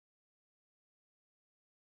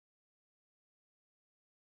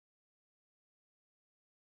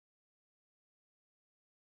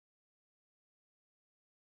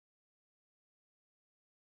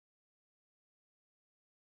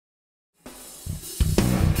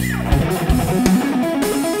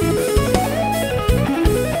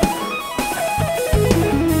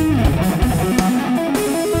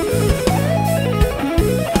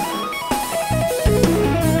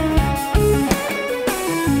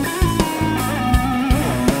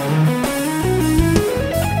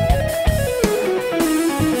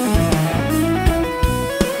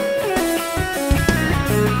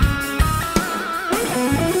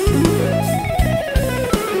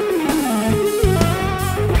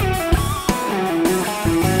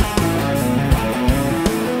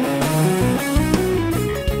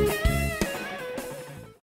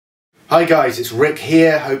Hi guys, it's Rick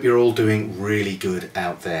here. Hope you're all doing really good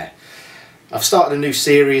out there. I've started a new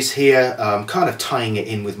series here, kind of tying it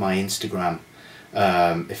in with my Instagram.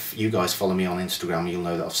 If you guys follow me on Instagram, you'll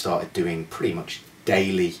know that I've started doing pretty much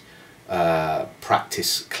daily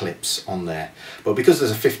practice clips on there. But because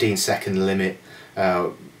there's a 15-second limit,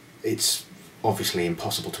 it's obviously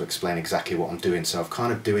impossible to explain exactly what I'm doing, so I'm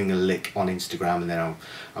kind of doing a lick on Instagram and then I'm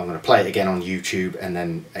going to play it again on YouTube and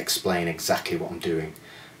then explain exactly what I'm doing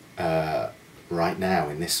right now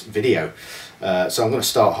in this video. So I'm going to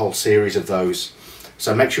start a whole series of those,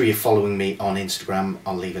 so make sure you're following me on Instagram.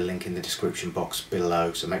 I'll leave a link in the description box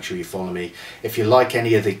below, so make sure you follow me. If you like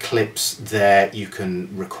any of the clips there, you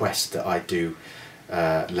can request that I do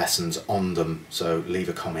lessons on them, so leave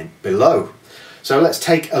a comment below. So let's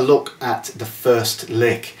take a look at the first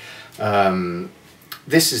lick.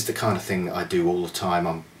 This is the kind of thing that I do all the time.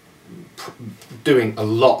 I'm doing a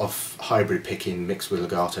lot of hybrid picking mixed with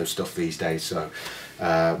legato stuff these days, so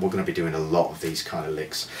we're going to be doing a lot of these kind of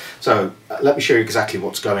licks. So let me show you exactly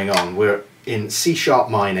what's going on. We're in C sharp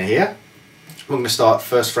minor here. We're going to start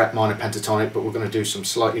first fret minor pentatonic, but we're going to do some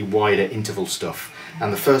slightly wider interval stuff,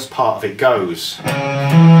 and the first part of it goes.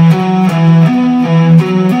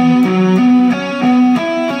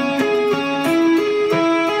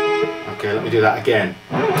 Okay, let me do that again.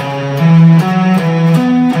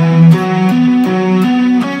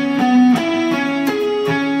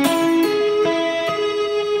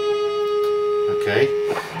 Okay,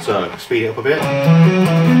 so speed it up a bit.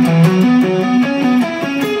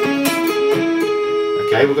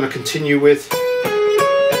 Okay, we're going to continue with.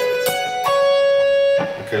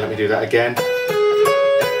 Okay, let me do that again.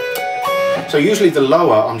 So usually the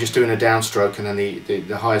lower I'm just doing a downstroke, and then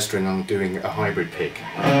the higher string I'm doing a hybrid pick.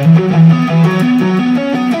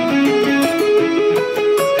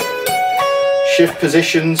 Shift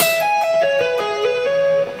positions.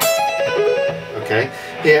 Okay,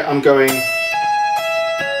 here I'm going.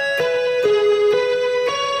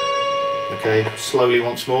 Okay, slowly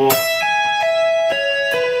once more.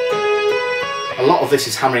 A lot of this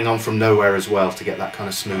is hammering on from nowhere as well to get that kind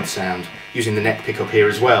of smooth sound, using the neck pickup here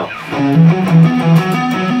as well.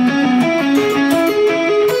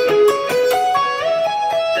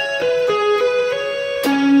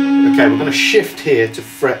 Okay, we're going to shift here to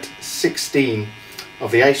fret 16 of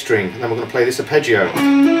the A string, and then we're going to play this arpeggio.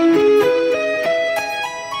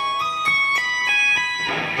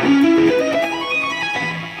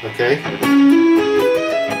 Okay,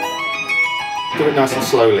 do it nice and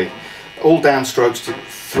slowly. All downstrokes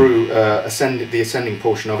through the ascending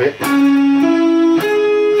portion of it.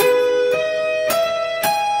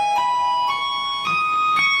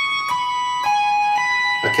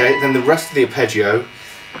 Okay, then the rest of the arpeggio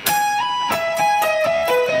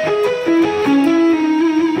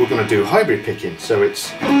we're going to do hybrid picking, so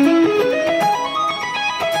it's.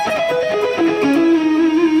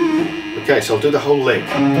 Okay, so I'll do the whole lick.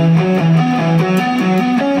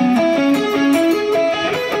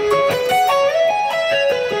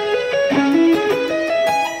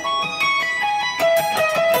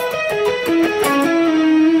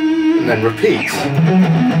 And then repeat.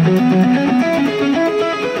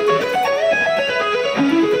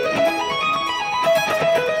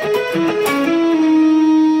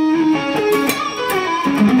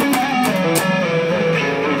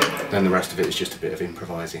 Then the rest of it is just a bit of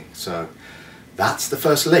improvising. So that's the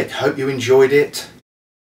first lick. Hope you enjoyed it.